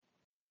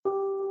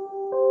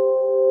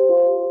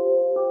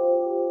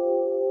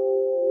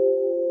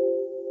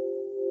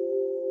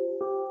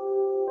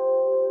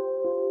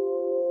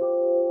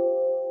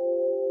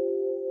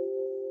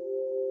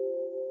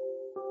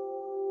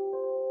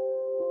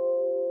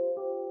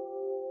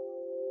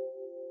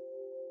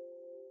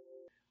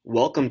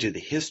Welcome to the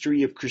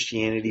History of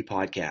Christianity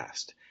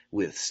podcast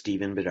with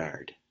Stephen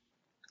Bedard.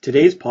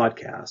 Today's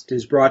podcast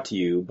is brought to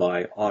you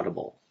by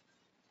Audible.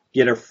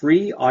 Get a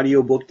free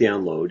audiobook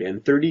download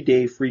and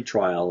 30-day free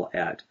trial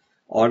at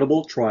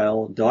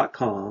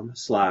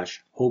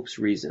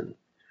audibletrial.com/hopesreason.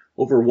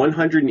 Over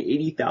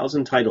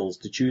 180,000 titles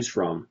to choose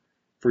from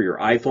for your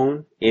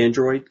iPhone,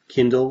 Android,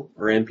 Kindle,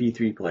 or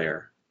MP3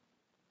 player.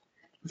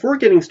 Before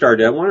getting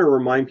started, I want to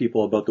remind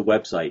people about the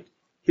website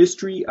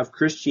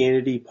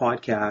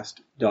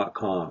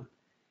historyofchristianitypodcast.com.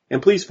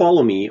 And please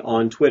follow me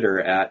on Twitter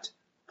at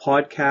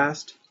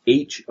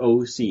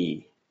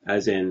podcastHOC,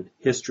 as in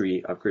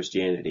History of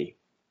Christianity.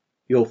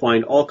 You'll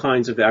find all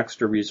kinds of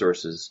extra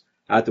resources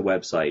at the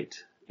website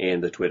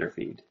and the Twitter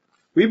feed.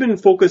 We've been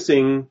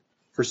focusing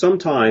for some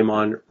time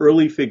on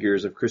early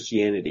figures of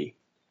Christianity.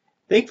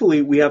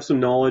 Thankfully, we have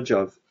some knowledge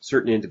of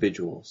certain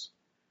individuals.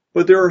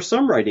 But there are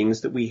some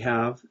writings that we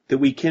have that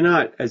we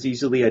cannot as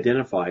easily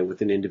identify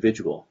with an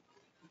individual.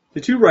 The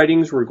two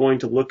writings we're going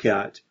to look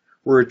at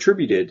were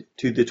attributed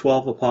to the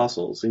 12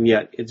 apostles, and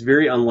yet it's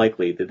very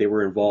unlikely that they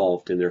were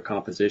involved in their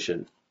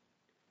composition.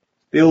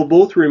 They will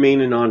both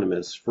remain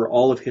anonymous for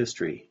all of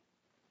history.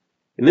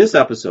 In this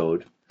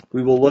episode,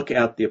 we will look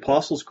at the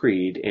Apostles'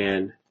 Creed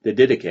and the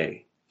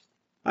Didache.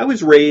 I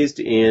was raised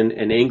in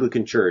an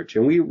Anglican church,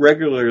 and we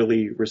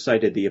regularly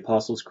recited the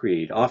Apostles'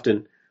 Creed,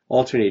 often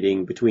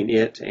alternating between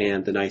it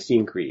and the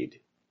Nicene Creed.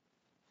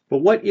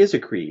 But what is a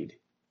creed?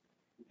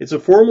 It's a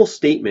formal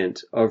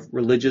statement of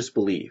religious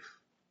belief.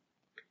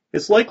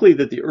 It's likely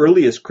that the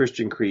earliest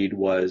Christian creed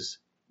was,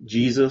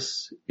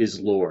 Jesus is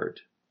Lord.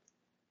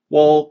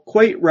 While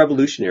quite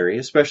revolutionary,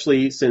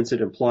 especially since it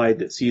implied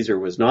that Caesar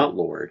was not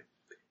Lord,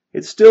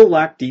 it still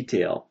lacked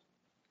detail.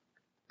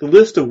 The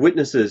list of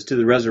witnesses to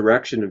the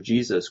resurrection of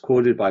Jesus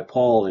quoted by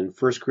Paul in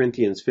 1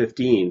 Corinthians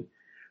 15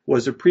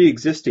 was a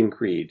pre-existing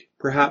creed,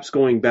 perhaps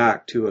going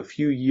back to a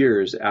few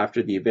years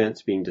after the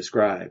events being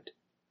described.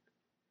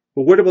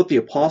 But what about the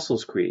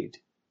Apostles' Creed?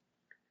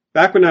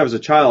 Back when I was a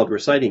child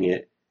reciting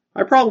it,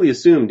 I probably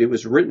assumed it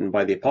was written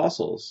by the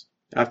apostles.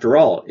 After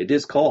all, it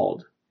is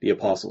called the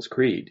Apostles'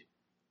 Creed.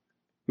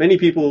 Many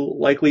people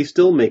likely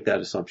still make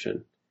that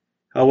assumption.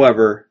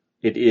 However,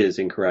 it is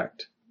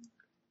incorrect.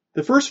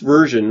 The first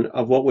version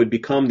of what would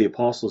become the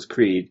Apostles'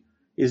 Creed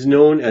is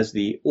known as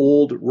the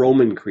Old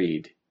Roman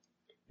Creed.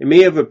 It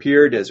may have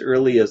appeared as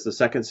early as the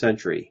 2nd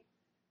century.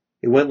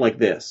 It went like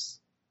this.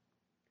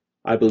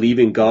 I believe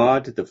in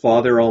God, the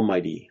Father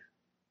Almighty,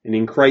 and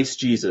in Christ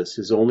Jesus,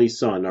 his only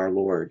Son, our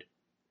Lord,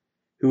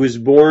 who was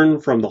born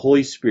from the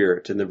Holy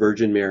Spirit and the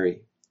Virgin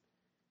Mary,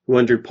 who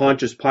under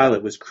Pontius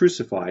Pilate was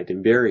crucified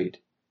and buried,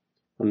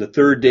 on the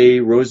third day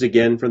rose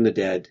again from the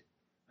dead,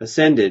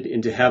 ascended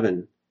into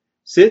heaven,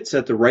 sits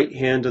at the right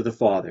hand of the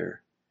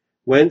Father,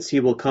 whence he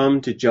will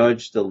come to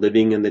judge the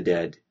living and the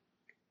dead,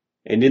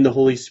 and in the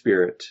Holy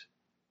Spirit,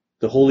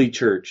 the Holy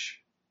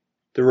Church,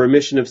 the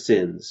remission of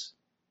sins,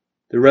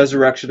 the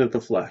resurrection of the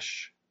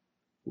flesh,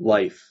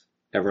 life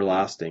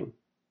everlasting.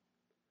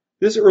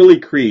 This early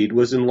creed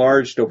was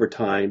enlarged over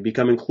time,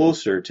 becoming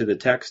closer to the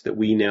text that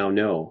we now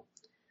know.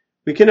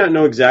 We cannot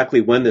know exactly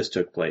when this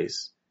took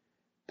place.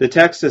 The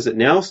text as it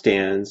now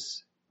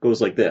stands goes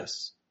like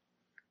this.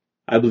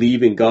 I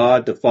believe in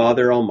God the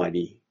Father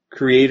Almighty,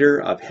 creator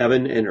of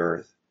heaven and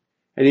earth,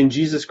 and in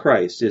Jesus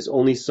Christ, his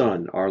only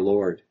Son, our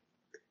Lord,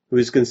 who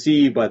was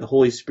conceived by the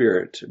Holy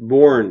Spirit,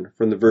 born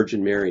from the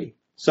Virgin Mary,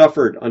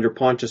 suffered under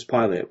Pontius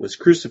Pilate, was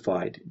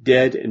crucified,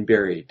 dead and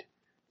buried,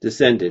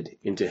 descended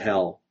into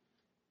hell.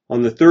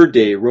 On the third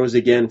day rose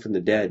again from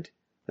the dead,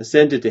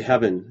 ascended to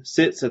heaven,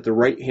 sits at the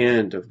right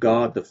hand of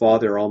God the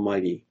Father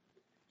Almighty.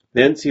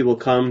 Thence he will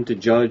come to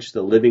judge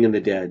the living and the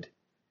dead.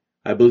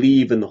 I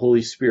believe in the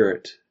Holy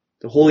Spirit,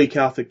 the Holy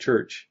Catholic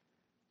Church,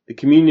 the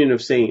communion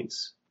of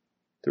saints,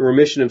 the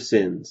remission of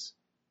sins,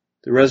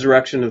 the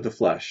resurrection of the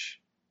flesh,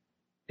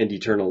 and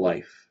eternal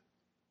life.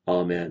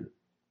 Amen.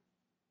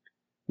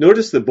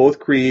 Notice that both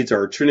creeds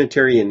are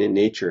Trinitarian in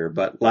nature,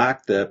 but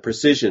lack the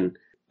precision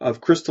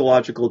of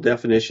Christological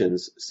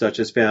definitions such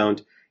as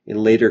found in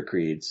later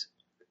creeds.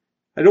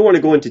 I don't want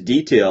to go into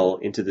detail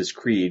into this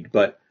creed,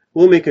 but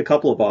we'll make a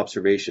couple of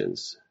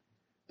observations.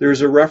 There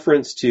is a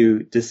reference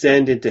to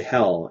descend into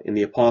hell in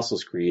the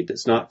Apostles' Creed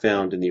that's not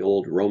found in the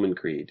Old Roman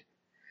Creed.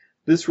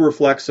 This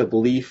reflects a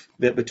belief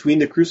that between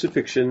the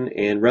crucifixion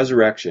and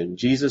resurrection,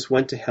 Jesus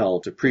went to hell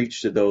to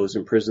preach to those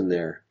imprisoned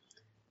there.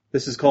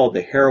 This is called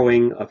the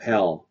harrowing of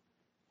hell.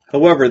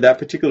 However, that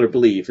particular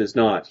belief is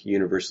not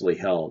universally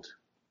held.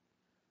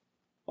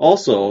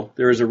 Also,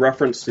 there is a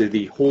reference to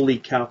the Holy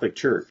Catholic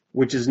Church,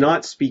 which is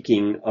not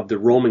speaking of the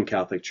Roman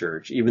Catholic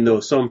Church, even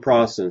though some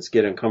Protestants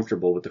get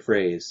uncomfortable with the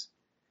phrase.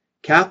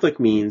 Catholic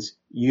means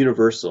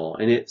universal,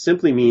 and it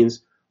simply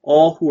means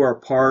all who are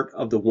part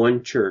of the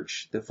one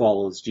church that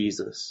follows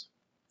Jesus.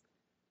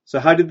 So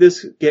how did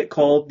this get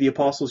called the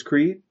Apostles'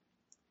 Creed?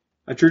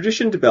 A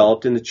tradition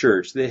developed in the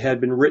church that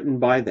had been written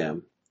by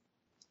them.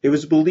 It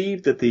was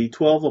believed that the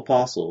 12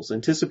 apostles,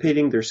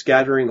 anticipating their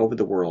scattering over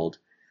the world,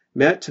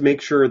 met to make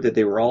sure that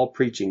they were all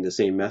preaching the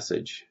same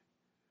message.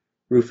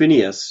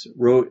 Rufinus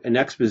wrote an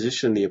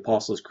exposition of the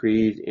Apostles'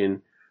 Creed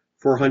in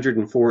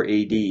 404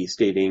 AD,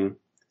 stating,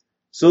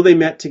 "So they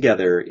met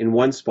together in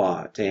one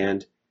spot,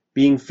 and,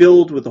 being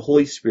filled with the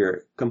Holy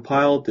Spirit,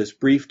 compiled this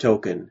brief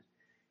token,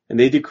 and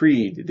they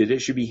decreed that it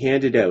should be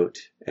handed out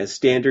as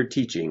standard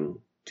teaching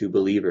to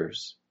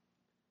believers."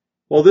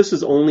 While this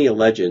is only a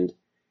legend,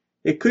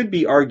 it could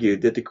be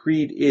argued that the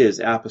Creed is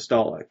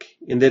apostolic,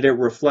 in that it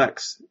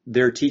reflects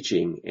their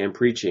teaching and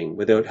preaching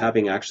without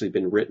having actually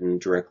been written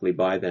directly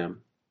by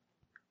them.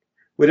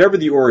 Whatever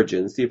the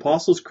origins, the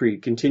Apostles'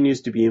 Creed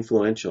continues to be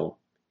influential.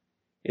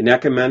 In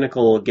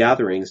ecumenical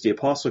gatherings, the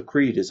Apostles'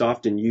 Creed is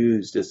often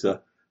used as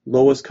the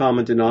lowest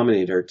common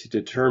denominator to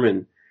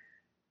determine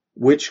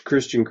which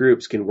Christian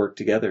groups can work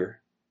together.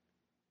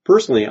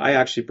 Personally, I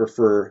actually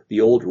prefer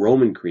the old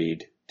Roman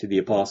Creed to the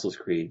Apostles'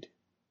 Creed.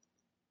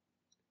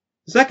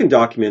 The second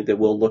document that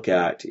we'll look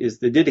at is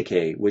the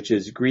Didache, which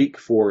is Greek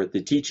for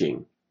the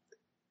teaching.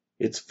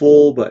 Its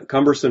full but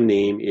cumbersome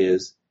name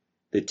is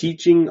The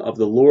Teaching of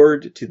the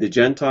Lord to the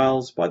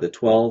Gentiles by the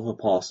 12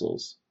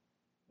 Apostles.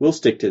 We'll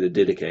stick to the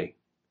Didache.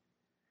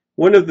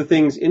 One of the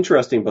things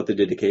interesting about the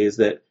Didache is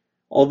that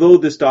although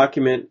this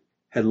document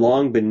had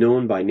long been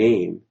known by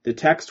name, the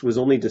text was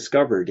only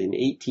discovered in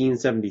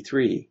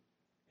 1873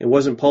 and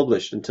wasn't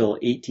published until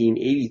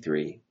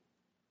 1883.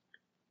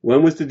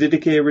 When was the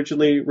Didache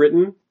originally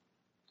written?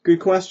 Good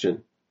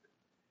question.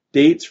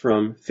 Dates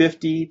from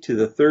 50 to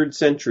the 3rd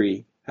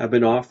century have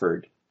been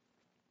offered.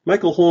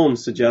 Michael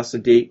Holmes suggests a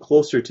date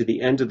closer to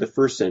the end of the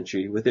 1st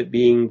century, with it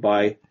being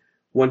by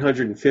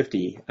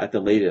 150 at the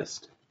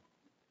latest.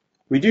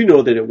 We do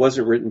know that it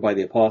wasn't written by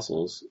the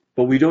apostles,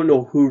 but we don't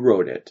know who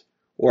wrote it,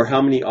 or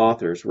how many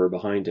authors were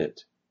behind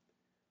it.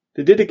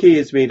 The Didache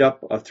is made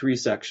up of 3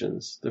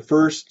 sections. The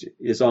first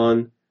is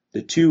on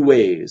the 2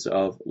 ways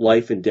of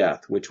life and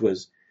death, which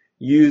was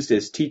used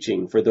as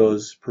teaching for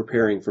those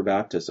preparing for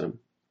baptism.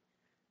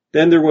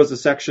 Then there was a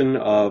section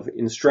of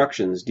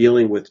instructions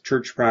dealing with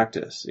church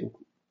practice.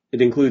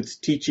 It includes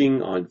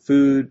teaching on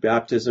food,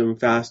 baptism,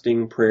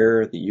 fasting,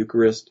 prayer, the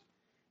Eucharist,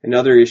 and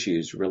other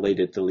issues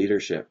related to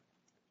leadership.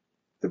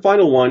 The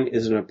final one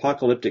is an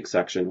apocalyptic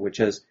section, which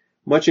has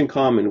much in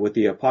common with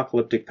the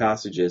apocalyptic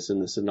passages in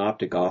the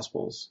Synoptic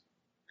Gospels.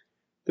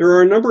 There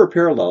are a number of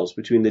parallels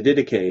between the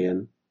Didache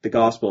and the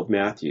Gospel of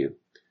Matthew.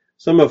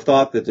 Some have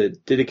thought that the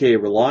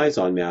Didache relies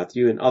on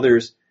Matthew, and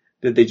others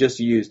that they just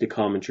used a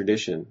common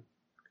tradition.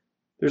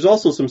 There's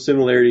also some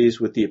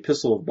similarities with the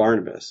Epistle of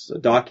Barnabas, a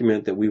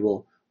document that we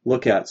will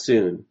look at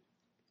soon.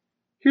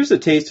 Here's a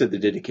taste of the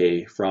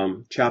Didache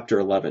from chapter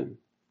 11.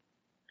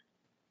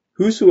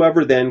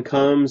 "Whosoever then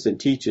comes and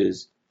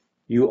teaches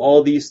you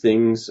all these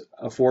things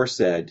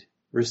aforesaid,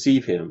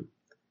 receive him.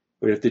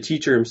 But if the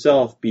teacher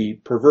himself be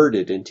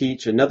perverted and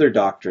teach another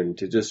doctrine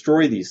to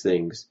destroy these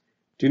things,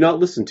 do not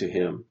listen to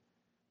him.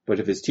 But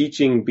if his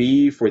teaching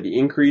be for the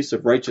increase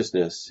of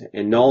righteousness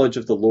and knowledge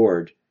of the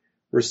Lord,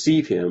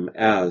 receive him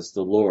as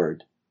the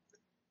Lord.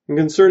 And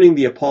concerning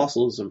the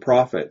apostles and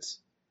prophets,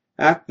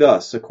 act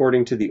thus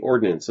according to the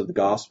ordinance of the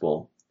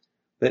gospel.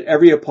 Let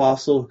every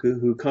apostle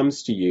who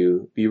comes to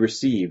you be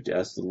received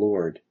as the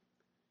Lord.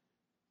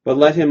 But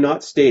let him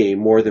not stay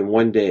more than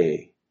 1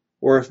 day,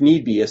 or if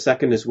need be a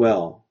second as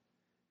well.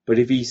 But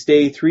if he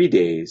stay 3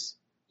 days,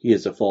 he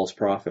is a false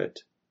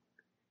prophet.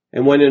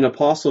 And when an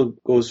apostle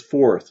goes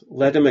forth,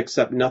 let him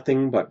accept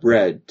nothing but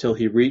bread till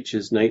he reach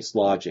his night's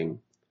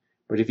lodging.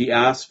 But if he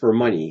asks for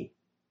money,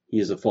 he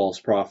is a false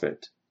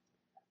prophet.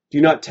 Do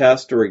not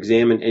test or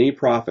examine any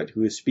prophet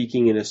who is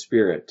speaking in a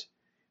spirit,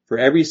 for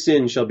every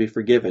sin shall be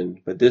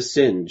forgiven, but this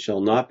sin shall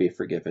not be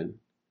forgiven.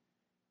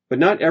 But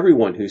not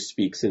everyone who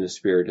speaks in a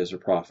spirit is a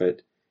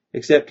prophet,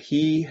 except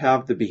he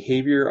have the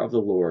behavior of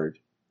the Lord.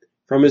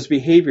 From his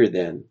behavior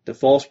then, the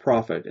false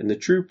prophet and the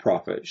true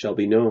prophet shall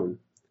be known.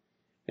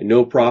 And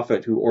no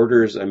prophet who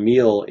orders a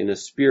meal in a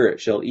spirit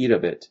shall eat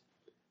of it,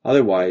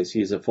 otherwise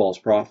he is a false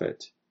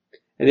prophet.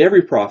 And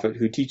every prophet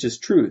who teaches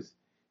truth,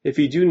 if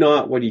he do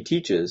not what he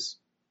teaches,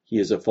 he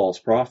is a false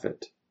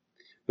prophet.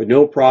 But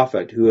no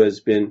prophet who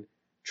has been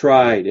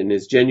tried and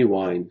is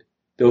genuine,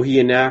 though he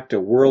enact a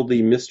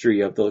worldly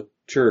mystery of the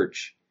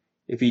church,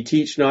 if he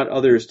teach not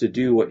others to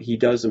do what he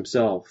does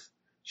himself,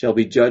 shall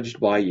be judged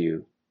by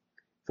you,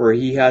 for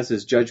he has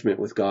his judgment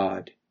with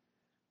God.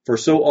 For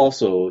so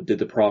also did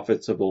the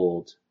prophets of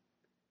old.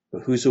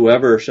 But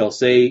whosoever shall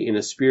say in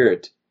a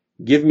spirit,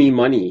 Give me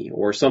money,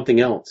 or something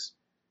else,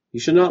 you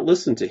shall not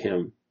listen to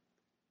him.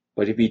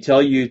 But if he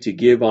tell you to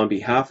give on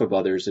behalf of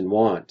others in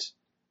want,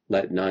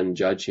 let none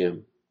judge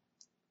him.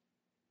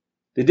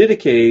 The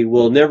Didache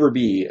will never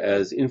be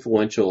as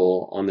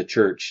influential on the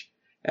church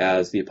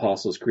as the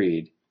Apostles'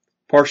 Creed,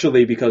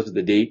 partially because of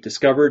the date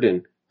discovered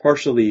and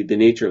partially the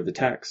nature of the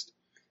text.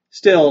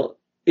 Still,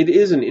 it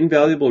is an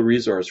invaluable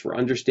resource for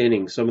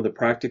understanding some of the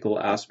practical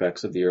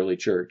aspects of the early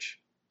church.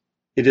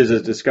 It is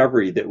a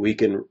discovery that we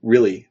can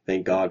really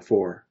thank God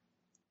for.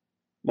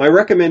 My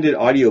recommended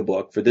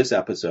audiobook for this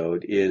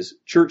episode is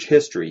Church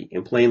History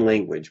in Plain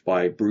Language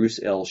by Bruce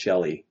L.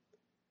 Shelley.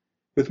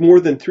 With more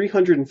than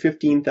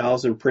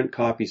 315,000 print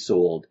copies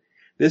sold,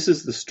 This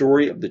is the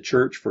story of the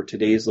church for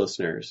today's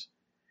listeners.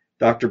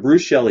 Dr.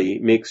 Bruce Shelley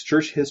makes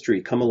church history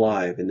come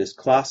alive in this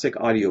classic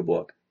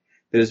audiobook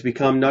that has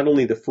become not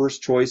only the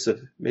first choice of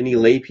many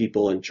lay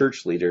people and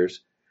church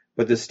leaders,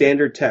 but the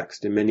standard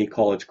text in many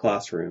college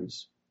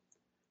classrooms.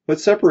 What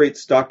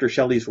separates Dr.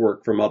 Shelley's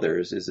work from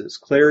others is its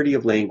clarity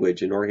of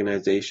language and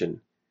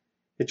organization.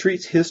 It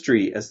treats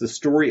history as the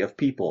story of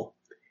people,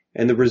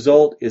 and the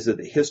result is that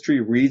the history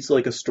reads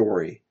like a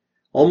story,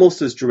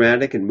 almost as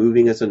dramatic and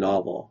moving as a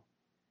novel.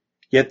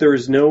 Yet there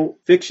is no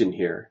fiction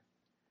here.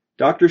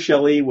 Dr.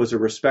 Shelley was a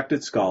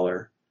respected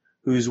scholar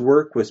whose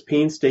work was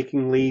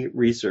painstakingly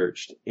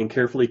researched and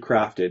carefully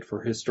crafted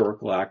for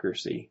historical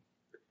accuracy.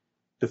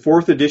 The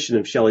fourth edition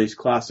of Shelley's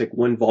classic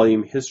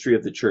one-volume History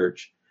of the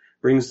Church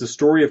brings the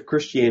story of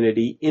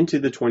Christianity into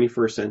the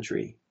 21st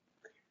century.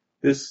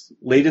 This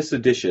latest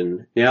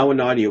edition, now an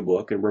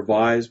audiobook and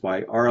revised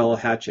by R.L.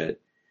 Hatchett,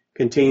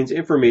 contains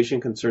information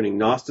concerning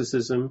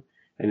Gnosticism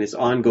and its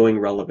ongoing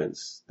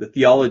relevance, the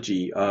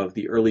theology of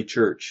the early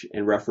church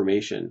and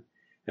Reformation,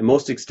 and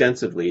most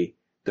extensively,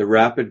 the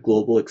rapid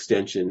global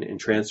extension and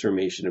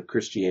transformation of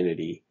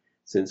Christianity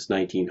since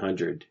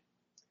 1900.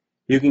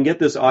 You can get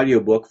this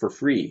audiobook for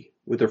free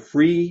with a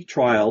free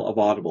trial of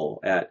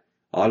Audible at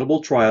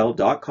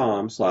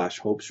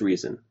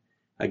audibletrial.com/hopesreason.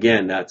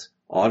 Again, that's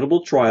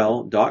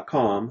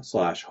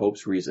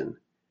audibletrial.com/hopesreason.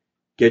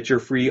 Get your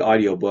free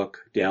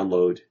audiobook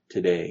download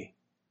today.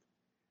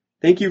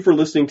 Thank you for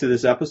listening to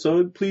this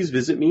episode. Please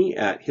visit me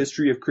at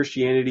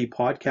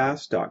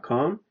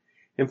historyofchristianitypodcast.com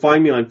and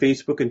find me on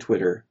Facebook and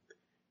Twitter.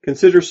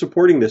 Consider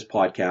supporting this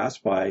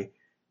podcast by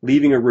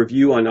leaving a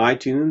review on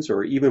iTunes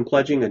or even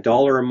pledging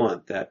 $1 a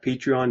month at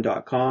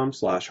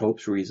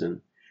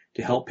patreon.com/hopesreason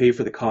to help pay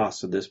for the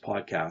costs of this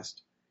podcast.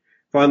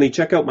 Finally,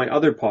 check out my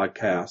other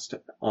podcast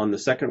on the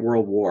Second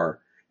World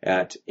War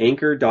at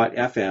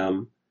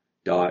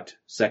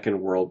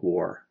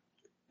anchor.fm/secondworldwar.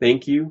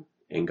 Thank you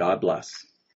and God bless.